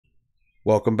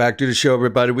Welcome back to the show,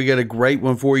 everybody. We got a great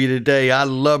one for you today. I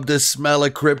love the smell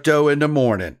of crypto in the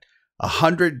morning.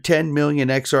 110 million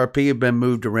XRP have been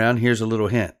moved around. Here's a little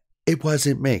hint. It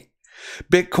wasn't me.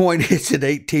 Bitcoin hits an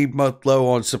 18-month low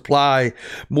on supply.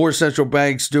 More central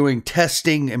banks doing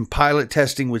testing and pilot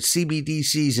testing with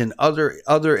CBDCs and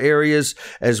other areas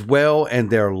as well,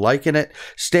 and they're liking it.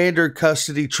 Standard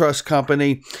Custody Trust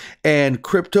Company and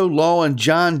Crypto Law and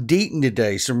John Deaton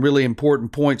today. Some really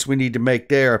important points we need to make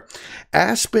there.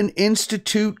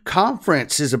 AspenInstitute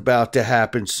conference is about to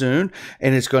happen soon,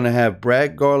 and it's going to have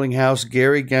Brad Garlinghouse,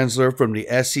 Gary Gensler from the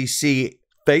SEC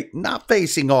not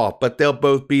facing off, but they'll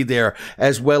both be there,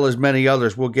 as well as many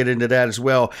others. We'll get into that as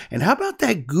well. And how about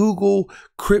that Google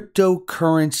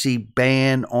cryptocurrency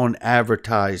ban on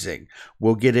advertising?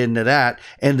 We'll get into that.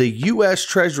 And the U.S.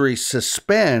 Treasury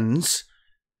suspends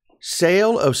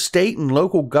sale of state and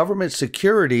local government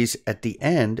securities at the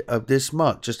end of this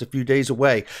month, just a few days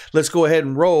away. Let's go ahead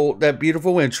and roll that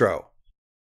beautiful intro.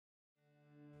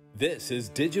 This is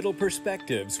Digital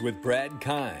Perspectives with Brad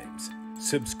Kimes.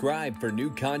 Subscribe for new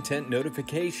content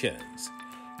notifications.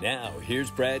 Now, here's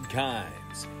Brad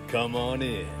Kimes. Come on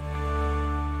in.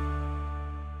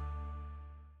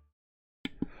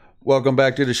 Welcome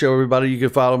back to the show, everybody. You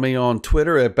can follow me on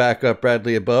Twitter at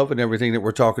BackupBradleyAbove and everything that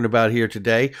we're talking about here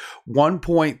today.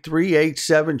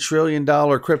 $1.387 trillion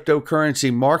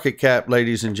cryptocurrency market cap,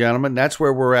 ladies and gentlemen. That's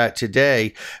where we're at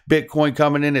today. Bitcoin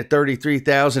coming in at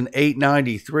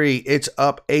 33,893. It's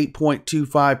up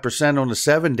 8.25% on the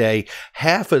 7-day,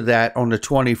 half of that on the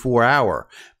 24-hour.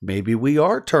 Maybe we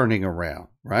are turning around,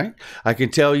 right? I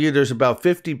can tell you there's about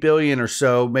 50 billion or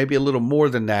so, maybe a little more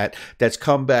than that, that's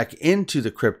come back into the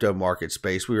crypto market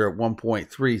space. We were at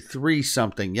 1.33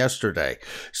 something yesterday.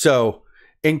 So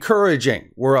encouraging.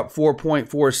 We're up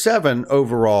 4.47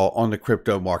 overall on the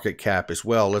crypto market cap as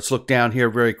well. Let's look down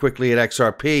here very quickly at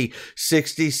XRP.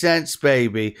 60 cents,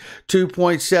 baby.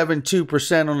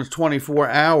 2.72% on the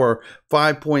 24-hour,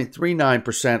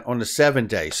 5.39% on the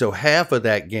 7-day. So half of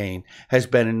that gain has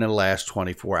been in the last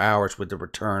 24 hours with the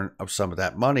return of some of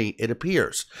that money, it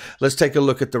appears. Let's take a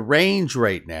look at the range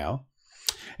right now.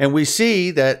 And we see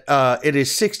that it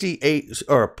is 68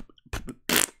 or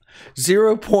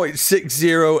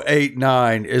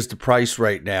 0.6089 is the price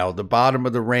right now. The bottom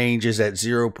of the range is at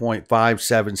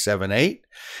 0.5778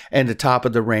 and the top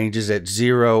of the range is at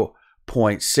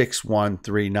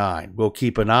 0.6139. We'll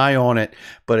keep an eye on it,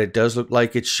 but it does look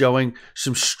like it's showing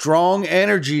some strong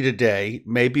energy today.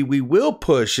 Maybe we will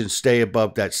push and stay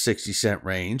above that 60-cent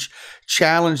range.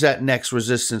 Challenge that next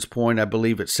resistance point, I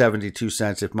believe at 72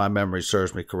 cents, if my memory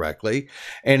serves me correctly.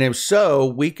 And if so,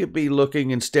 we could be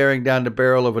looking and staring down the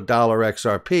barrel of $1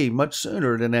 XRP much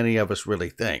sooner than any of us really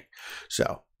think.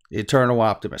 So, eternal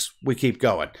optimist. We keep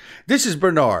going. This is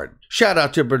Bernard. Shout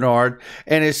out to Bernard.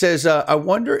 And it says, I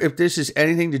wonder if this has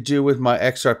anything to do with my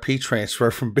XRP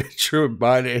transfer from Bittrue and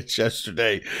Binance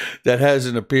yesterday that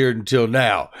hasn't appeared until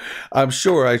now. I'm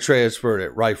sure I transferred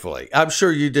it rightfully. I'm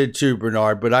sure you did too,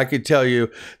 Bernard, but I can tell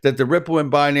you that the Ripple and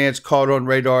Binance caught on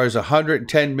radar as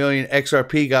 110 million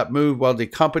XRP got moved while the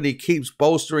company keeps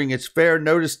bolstering its fair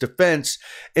notice defense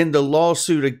in the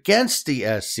lawsuit against the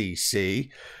SEC.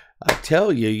 I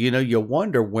tell you, you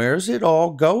wonder, where's it all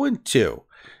going to?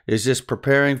 Is this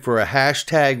preparing for a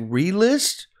hashtag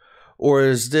relist? Or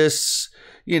is this,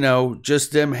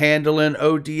 just them handling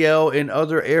ODL in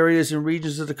other areas and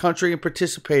regions of the country and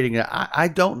participating in it? I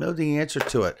don't know the answer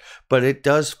to it, but it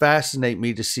does fascinate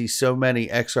me to see so many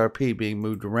XRP being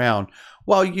moved around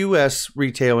while U.S.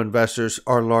 retail investors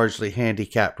are largely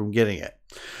handicapped from getting it.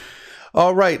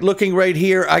 All right, looking right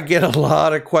here, I get a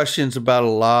lot of questions about a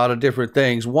lot of different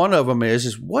things. One of them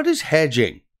is what is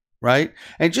hedging, right?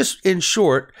 And just in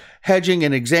short, hedging,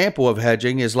 an example of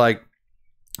hedging is like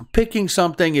picking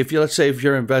something. Let's say if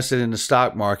you're invested in the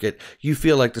stock market, you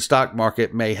feel like the stock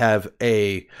market may have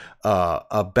a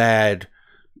bad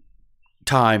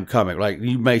time coming. Like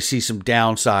you may see some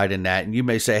downside in that, and you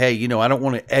may say, hey, I don't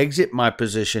want to exit my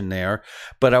position there,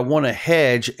 but I want to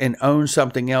hedge and own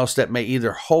something else that may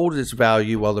either hold its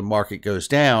value while the market goes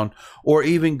down or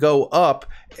even go up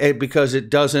because it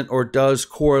doesn't or does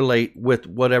correlate with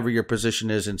whatever your position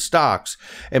is in stocks.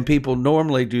 And people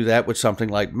normally do that with something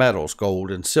like metals,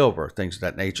 gold and silver, things of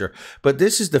that nature. But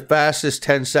this is the fastest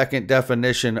 10-second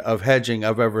definition of hedging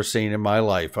I've ever seen in my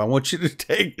life. I want you to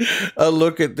take a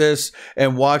look at this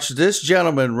and watch this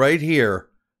gentleman right here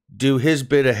do his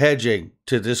bit of hedging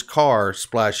to this car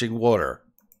splashing water.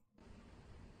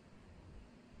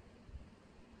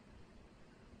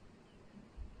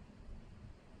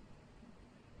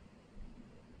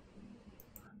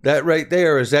 That right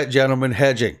there is that gentleman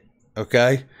hedging,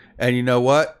 okay? And you know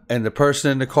what? And the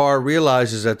person in the car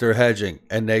realizes that they're hedging,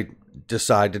 and they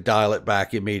decide to dial it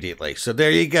back immediately. So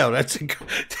there you go.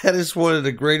 That is one of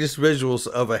the greatest visuals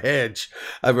of a hedge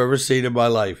I've ever seen in my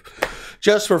life.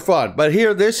 Just for fun. But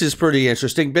here, this is pretty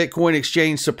interesting. Bitcoin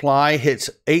exchange supply hits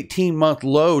 18-month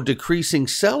low, decreasing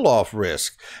sell-off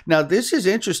risk. Now, this is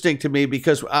interesting to me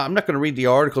because I'm not going to read the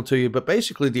article to you, but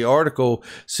basically the article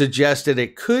suggested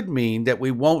it could mean that we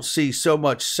won't see so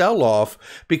much sell-off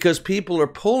because people are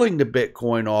pulling the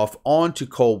Bitcoin off onto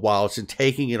cold wallets and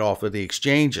taking it off of the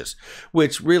exchanges,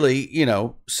 which really,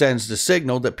 sends the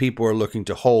signal that people are looking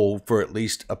to hold for at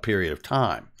least a period of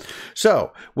time.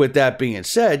 So, with that being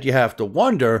said, you have to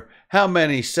wonder how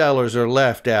many sellers are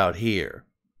left out here.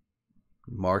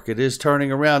 Market is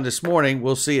turning around this morning.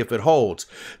 We'll see if it holds.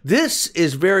 This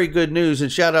is very good news,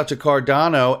 and shout out to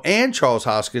Cardano and Charles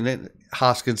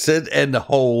Hoskinson and the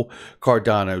whole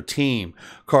Cardano team.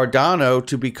 Cardano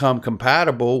to become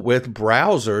compatible with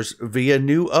browsers via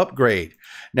new upgrade.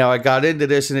 Now, I got into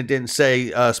this and it didn't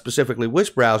say specifically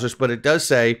which browsers, but it does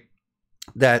say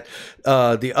that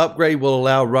the upgrade will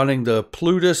allow running the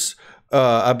Plutus,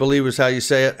 I believe is how you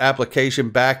say it,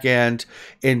 application backend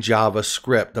in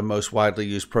JavaScript, the most widely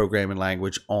used programming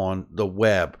language on the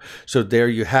web. So there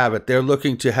you have it. They're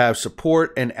looking to have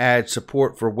support and add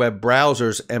support for web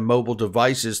browsers and mobile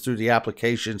devices through the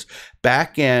application's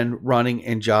backend running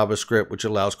in JavaScript, which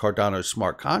allows Cardano's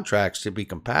smart contracts to be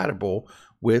compatible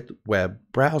with web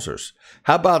browsers.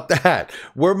 How about that?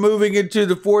 We're moving into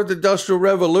the fourth industrial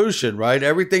revolution, right?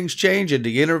 Everything's changing.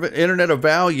 The internet of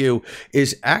value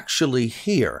is actually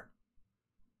here.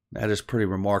 That is pretty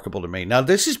remarkable to me. Now,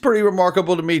 this is pretty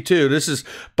remarkable to me, too. This is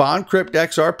BondCrypt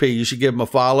XRP. You should give him a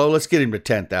follow. Let's get him to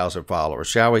 10,000 followers,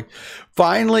 shall we?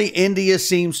 Finally, India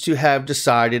seems to have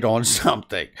decided on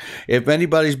something. If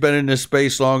anybody's been in this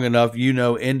space long enough, you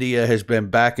know India has been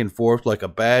back and forth like a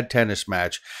bad tennis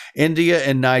match. India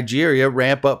and Nigeria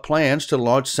ramp up plans to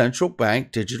launch central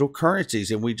bank digital currencies.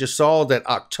 And we just saw that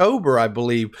October, I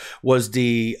believe, was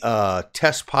the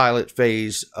test pilot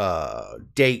phase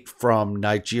date from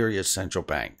Nigeria's central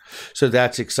bank. So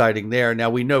that's exciting there. Now,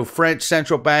 we know French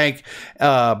central bank,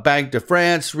 Banque de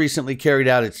France, recently carried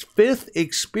out its fifth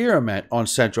experiment on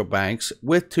central banks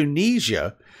with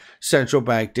Tunisia central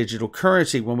bank digital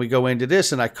currency. When we go into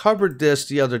this, and I covered this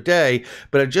the other day,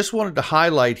 but I just wanted to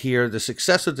highlight here the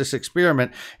success of this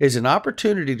experiment is an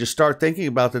opportunity to start thinking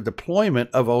about the deployment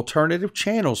of alternative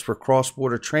channels for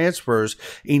cross-border transfers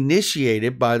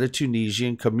initiated by the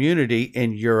Tunisian community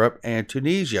in Europe and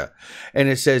Tunisia. And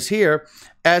it says here,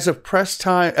 as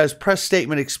press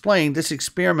statement explained, this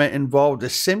experiment involved a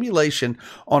simulation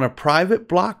on a private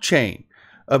blockchain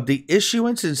of the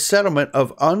issuance and settlement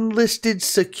of unlisted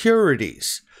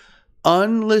securities,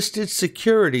 and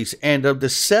of the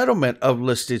settlement of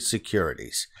listed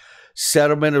securities.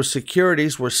 Settlement of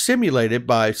securities were simulated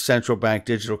by central bank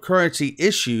digital currency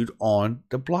issued on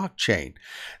the blockchain.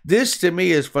 This to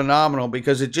me is phenomenal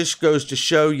because it just goes to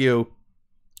show you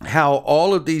how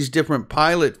all of these different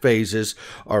pilot phases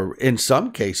are, in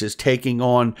some cases, taking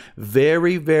on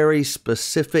very, very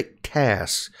specific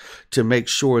tasks to make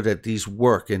sure that these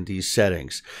work in these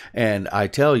settings. And I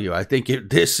tell you, I think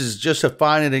this is just as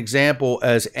fine an example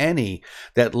as any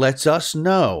that lets us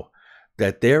know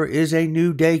that there is a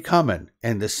new day coming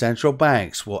and the central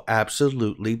banks will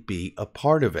absolutely be a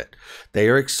part of it. They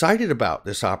are excited about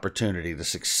this opportunity, the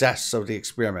success of the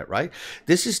experiment, right?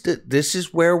 This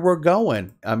is where we're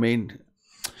going. I mean,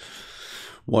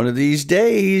 one of these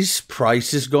days,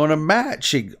 price is going to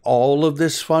match all of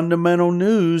this fundamental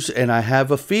news, and I have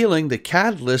a feeling the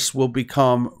catalyst will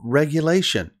become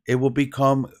regulation. It will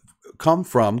come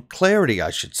from clarity, I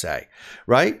should say,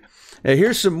 right? Now,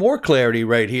 here's some more clarity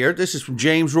right here. This is from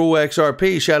James Rule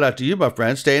XRP. Shout out to you, my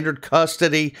friend. Standard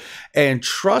Custody and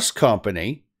Trust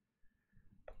Company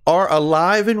are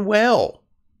alive and well.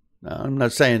 Now, I'm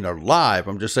not saying they're live.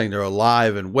 I'm just saying they're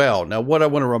alive and well. Now, what I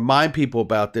want to remind people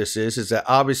about this is that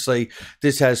obviously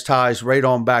this has ties right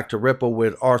on back to Ripple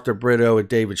with Arthur Brito and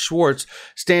David Schwartz.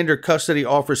 Standard Custody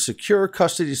offers secure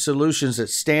custody solutions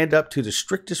that stand up to the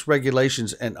strictest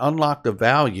regulations and unlock the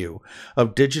value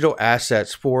of digital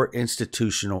assets for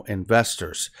institutional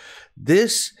investors.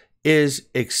 This is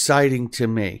exciting to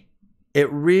me.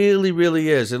 It really, really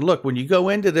is. And look, when you go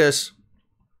into this,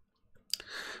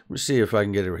 let's see if I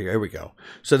can get it here. Here we go.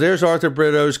 So there's Arthur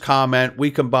Brito's comment.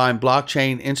 We combine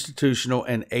blockchain, institutional,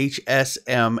 and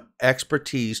HSM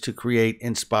expertise to create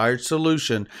inspired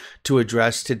solution to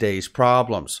address today's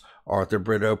problems. Arthur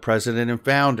Brito, president and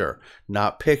founder,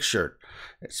 not pictured.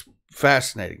 It's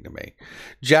fascinating to me.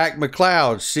 Jack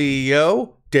McLeod,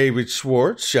 CEO. David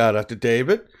Schwartz, shout out to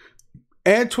David.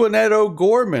 Antoinette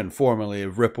O'Gorman, formerly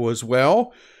of Ripple as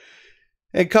well.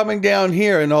 And coming down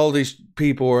here, and all these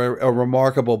people are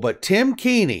remarkable, but Tim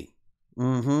Keeney.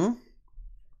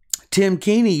 Tim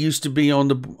Keeney used to be on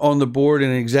the board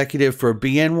and executive for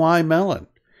BNY Mellon.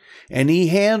 And he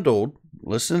handled,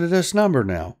 listen to this number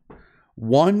now,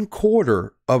 1/4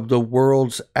 of the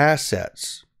world's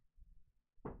assets.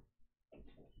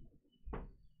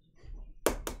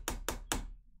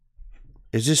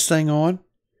 Is this thing on?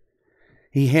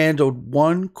 He handled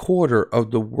 1/4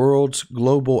 of the world's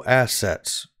global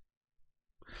assets.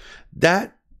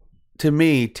 That, to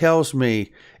me, tells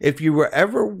me, if you were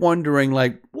ever wondering,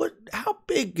 like, how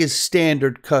big is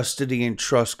Standard Custody and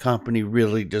Trust Company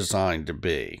really designed to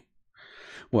be?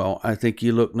 Well, I think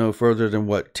you look no further than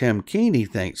what Tim Keeney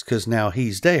thinks, because now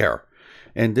he's there.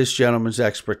 And this gentleman's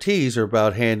expertise are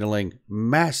about handling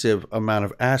massive amount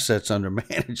of assets under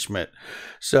management.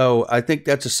 So I think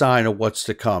that's a sign of what's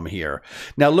to come here.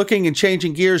 Now, looking and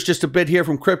changing gears just a bit here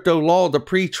from crypto law, the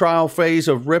pre-trial phase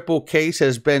of Ripple case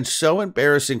has been so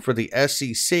embarrassing for the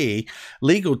SEC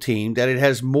legal team that it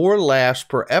has more laughs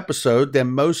per episode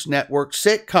than most network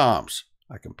sitcoms.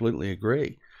 I completely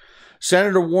agree.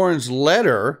 Senator Warren's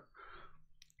letter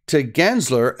to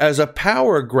Gensler as a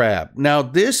power grab. Now,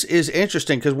 this is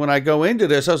interesting because when I go into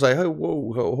this, I was like, oh,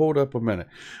 whoa, hold up a minute.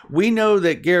 We know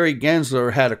that Gary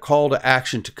Gensler had a call to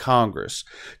action to Congress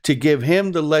to give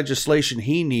him the legislation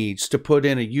he needs to put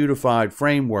in a unified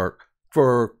framework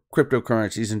for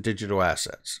cryptocurrencies and digital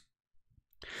assets.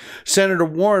 Senator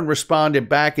Warren responded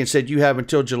back and said, you have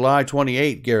until July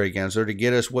 28, Gary Gensler, to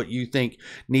get us what you think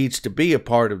needs to be a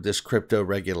part of this crypto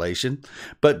regulation.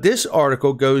 But this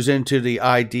article goes into the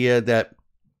idea that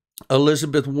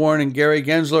Elizabeth Warren and Gary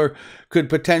Gensler could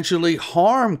potentially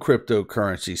harm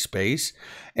cryptocurrency space,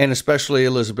 and especially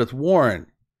Elizabeth Warren.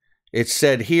 It's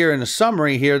said here in the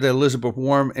summary here that Elizabeth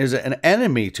Warren is an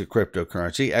enemy to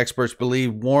cryptocurrency. Experts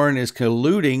believe Warren is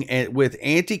colluding with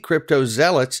anti-crypto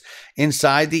zealots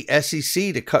inside the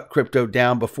SEC to cut crypto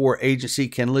down before agency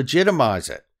can legitimize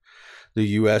it. The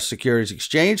U.S. Securities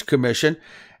Exchange Commission,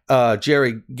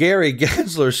 Gary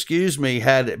Gensler,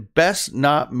 had best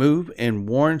not move in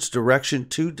Warren's direction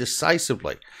too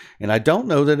decisively. And I don't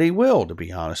know that he will, to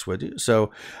be honest with you.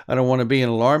 So I don't want to be an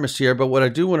alarmist here. But what I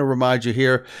do want to remind you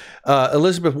here,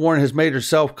 Elizabeth Warren has made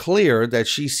herself clear that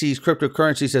she sees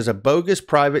cryptocurrencies as a bogus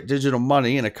private digital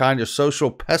money and a kind of social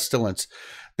pestilence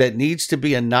that needs to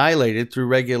be annihilated through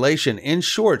regulation. In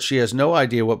short, she has no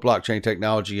idea what blockchain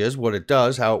technology is, what it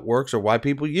does, how it works, or why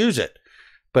people use it.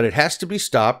 But it has to be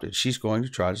stopped, and she's going to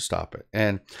try to stop it.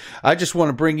 And I just want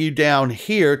to bring you down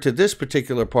here to this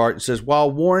particular part. It says,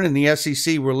 while Warren and the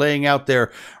SEC were laying out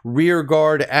their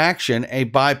rearguard action, a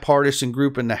bipartisan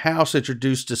group in the House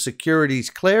introduced the Securities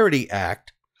Clarity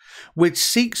Act, which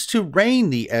seeks to rein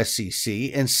the SEC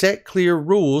and set clear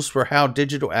rules for how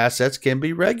digital assets can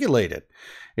be regulated.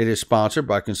 It is sponsored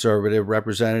by conservative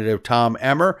Representative Tom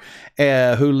Emmer,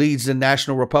 who leads the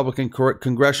National Republican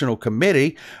Congressional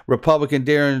Committee, Representative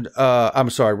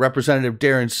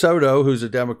Darren Soto, who's a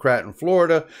Democrat in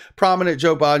Florida, prominent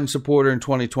Joe Biden supporter in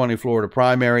 2020 Florida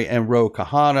primary, and Ro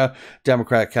Khanna,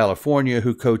 Democrat California,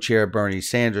 who co-chaired Bernie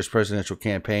Sanders' presidential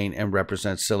campaign and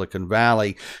represents Silicon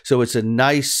Valley. So it's a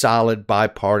nice, solid,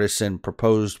 bipartisan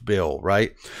proposed bill,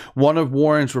 right? One of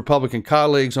Warren's Republican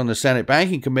colleagues on the Senate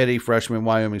Banking Committee, freshman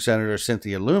Wyoming Senator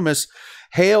Cynthia Lummis,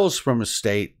 hails from a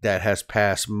state that has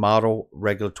passed model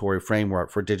regulatory framework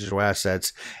for digital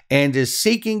assets and is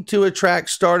seeking to attract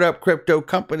startup crypto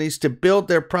companies to build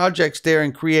their projects there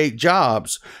and create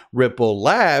jobs. Ripple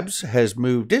Labs has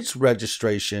moved its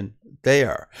registration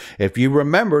there. If you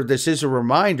remember, this is a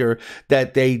reminder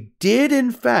that they did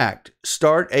in fact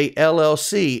start a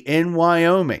LLC in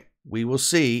Wyoming. We will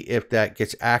see if that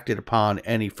gets acted upon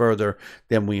any further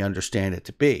than we understand it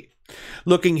to be.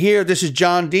 Looking here, this is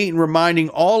John Deaton reminding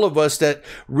all of us that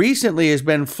recently has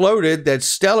been floated that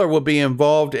Stellar will be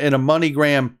involved in a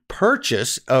MoneyGram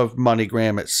purchase of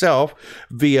MoneyGram itself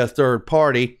via third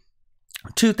party.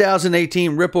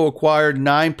 2018, Ripple acquired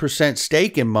 9%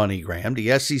 stake in MoneyGram.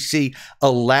 The SEC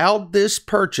allowed this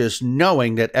purchase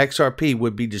knowing that XRP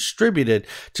would be distributed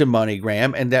to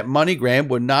MoneyGram and that MoneyGram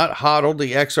would not hodl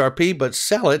the XRP but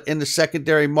sell it in the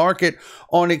secondary market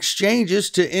on exchanges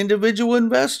to individual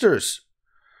investors.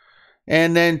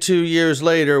 And then 2 years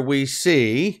later, we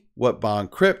see what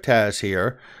BondCrypt has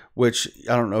here, which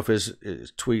I don't know if his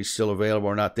tweet's still available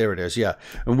or not. There it is. Yeah.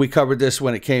 And we covered this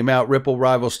when it came out. Ripple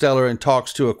rivals Stellar in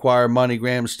talks to acquire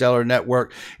MoneyGram. Stellar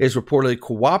Network is reportedly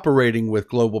cooperating with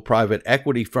global private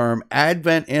equity firm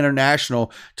Advent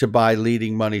International to buy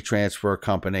leading money transfer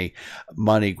company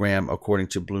MoneyGram, according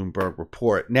to Bloomberg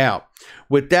report. Now,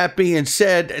 with that being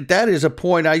said, that is a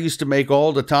point I used to make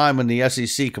all the time when the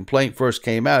SEC complaint first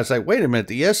came out. It's like, wait a minute,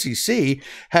 the SEC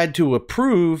had to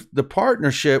approve the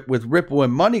partnership with Ripple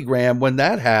and MoneyGram when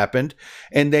that happened,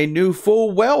 and they knew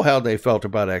full well how they felt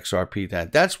about XRP then.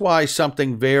 That's why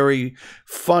something very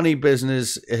funny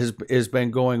business has been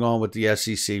going on with the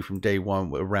SEC from day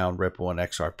one around Ripple and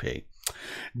XRP.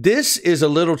 This is a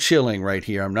little chilling right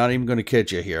here. I'm not even going to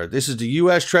kid you here. This is the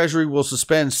U.S. Treasury will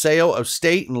suspend sale of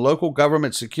state and local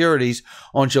government securities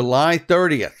on July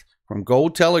 30th. From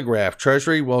Gold Telegraph,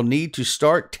 Treasury will need to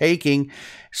start taking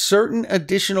certain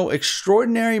additional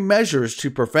extraordinary measures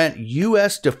to prevent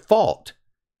U.S. default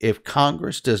if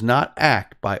Congress does not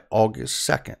act by August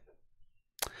 2nd.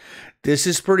 This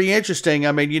is pretty interesting.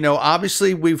 I mean,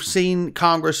 obviously we've seen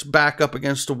Congress back up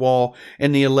against the wall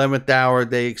in the 11th hour.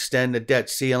 They extend the debt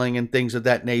ceiling and things of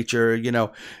that nature.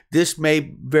 This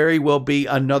may very well be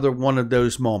another one of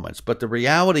those moments. But the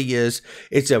reality is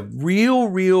it's a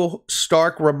real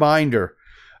stark reminder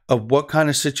of what kind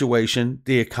of situation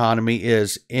the economy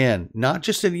is in, not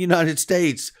just in the United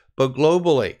States, but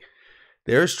globally.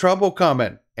 There's trouble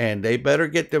coming, and they better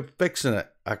get to fixing it.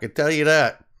 I can tell you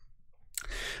that.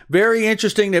 Very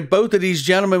interesting that both of these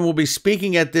gentlemen will be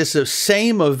speaking at this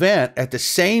same event at the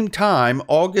same time,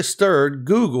 August 3rd.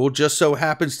 Google just so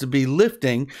happens to be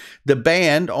lifting the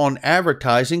ban on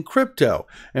advertising crypto.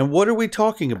 And what are we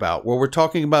talking about? Well, we're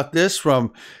talking about this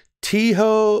from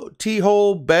T-Hole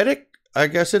Bedick, I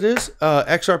guess it is.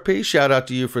 XRP, shout out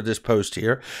to you for this post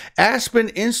here.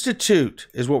 AspenInstitute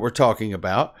is what we're talking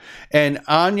about. And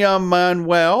Anya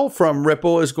Manuel from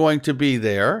Ripple is going to be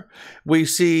there. We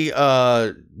see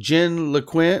Jin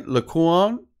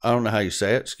Lequan, I don't know how you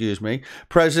say it, excuse me,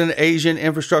 President, Asian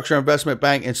Infrastructure Investment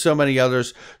Bank, and so many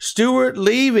others. Stuart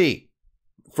Levy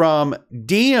from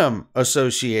Diem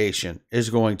Association is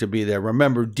going to be there.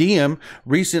 Remember, Diem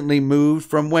recently moved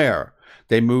from where?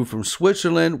 They moved from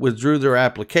Switzerland, withdrew their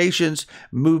applications,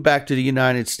 moved back to the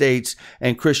United States,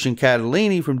 and Christian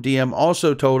Catalini from Diem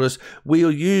also told us,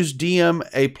 we'll use Diem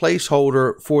a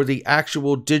placeholder for the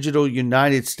actual digital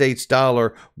United States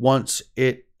dollar once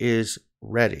it is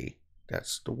ready.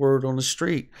 That's the word on the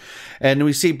street. And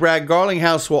we see Brad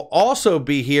Garlinghouse will also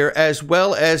be here, as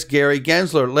well as Gary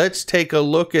Gensler. Let's take a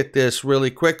look at this really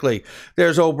quickly.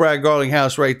 There's old Brad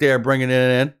Garlinghouse right there bringing it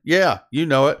in. Yeah, you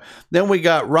know it. Then we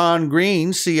got Ron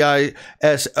Green, CISO,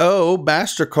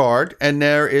 MasterCard. And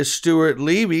there is Stuart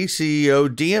Levy,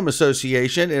 CEO, Diem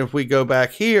Association. And if we go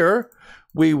back here,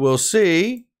 we will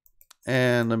see...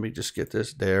 And let me just get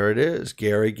this. There it is.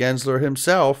 Gary Gensler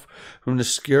himself from the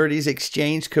Securities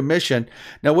Exchange Commission.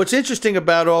 Now, what's interesting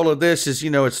about all of this is,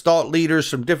 it's thought leaders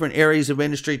from different areas of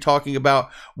industry talking about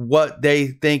what they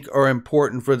think are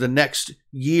important for the next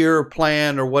year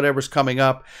plan or whatever's coming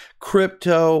up.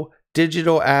 Crypto,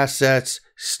 digital assets,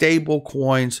 stable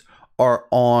coins are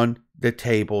on the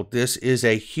table. This is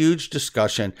a huge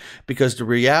discussion because the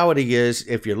reality is,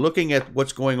 if you're looking at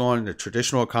what's going on in the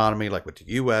traditional economy, like with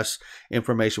the U.S.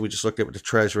 information we just looked at with the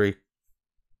Treasury,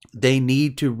 they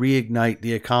need to reignite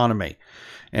the economy.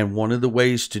 And one of the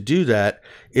ways to do that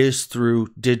is through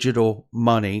digital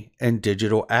money and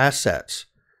digital assets.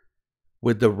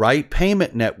 With the right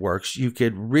payment networks, you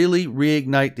could really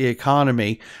reignite the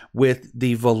economy with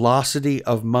the velocity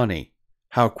of money.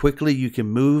 How quickly you can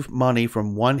move money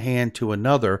from one hand to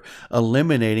another,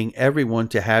 eliminating everyone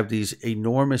to have these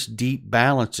enormous deep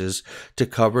balances to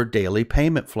cover daily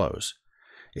payment flows.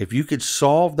 If you could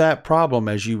solve that problem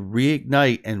as you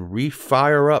reignite and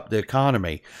refire up the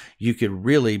economy, you could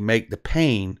really make the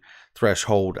pain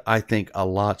threshold, I think, a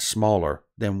lot smaller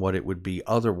than what it would be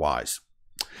otherwise.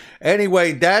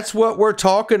 Anyway, that's what we're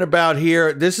talking about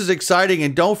here. This is exciting.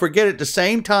 And don't forget, at the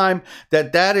same time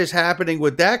that is happening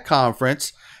with that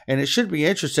conference, and it should be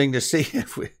interesting to see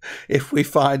if we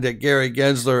find that Gary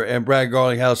Gensler and Brad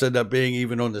Garlinghouse end up being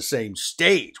even on the same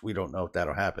stage. We don't know if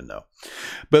that'll happen, though.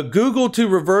 But Google to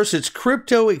reverse its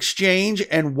crypto exchange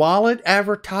and wallet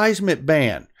advertisement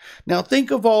ban. Now,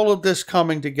 think of all of this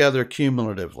coming together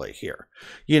cumulatively here.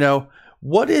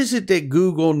 What is it that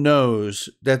Google knows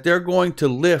that they're going to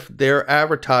lift their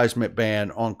advertisement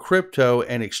ban on crypto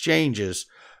and exchanges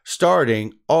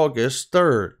starting August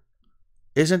 3rd?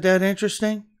 Isn't that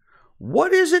interesting?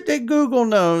 What is it that Google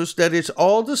knows that it's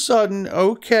all of a sudden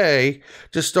okay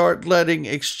to start letting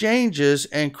exchanges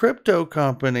and crypto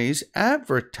companies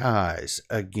advertise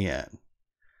again?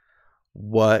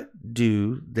 What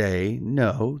do they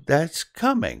know that's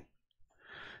coming?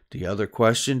 The other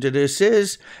question to this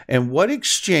is, and what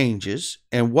exchanges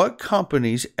and what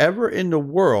companies ever in the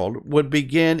world would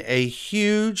begin a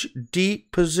huge,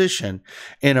 deep position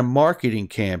in a marketing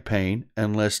campaign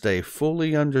unless they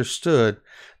fully understood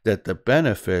that the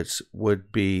benefits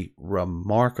would be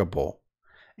remarkable?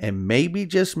 And maybe,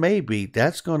 just maybe,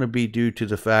 that's going to be due to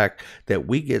the fact that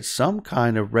we get some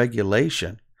kind of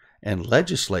regulation and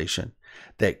legislation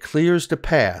that clears the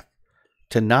path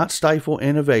to not stifle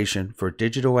innovation for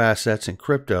digital assets and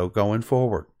crypto going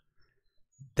forward.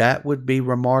 That would be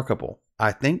remarkable.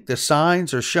 I think the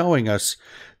signs are showing us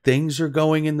things are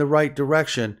going in the right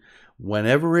direction.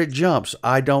 Whenever it jumps,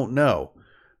 I don't know.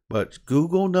 But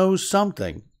Google knows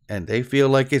something, and they feel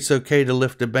like it's okay to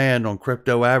lift a ban on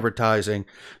crypto advertising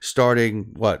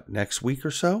starting, next week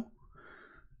or so?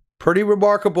 Pretty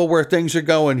remarkable where things are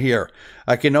going here.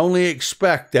 I can only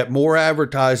expect that more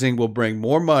advertising will bring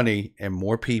more money and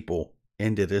more people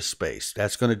into this space.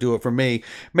 That's going to do it for me.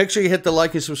 Make sure you hit the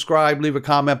like and subscribe. Leave a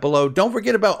comment below. Don't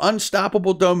forget about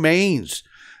unstoppable domains.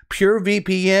 Pure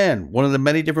VPN, one of the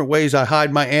many different ways I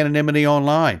hide my anonymity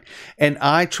online. And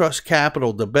I Trust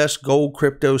Capital, the best gold,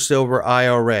 crypto, silver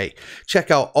IRA.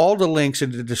 Check out all the links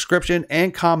in the description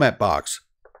and comment box.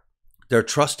 They're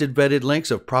trusted, vetted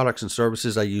links of products and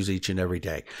services I use each and every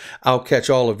day. I'll catch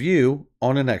all of you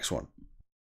on the next one.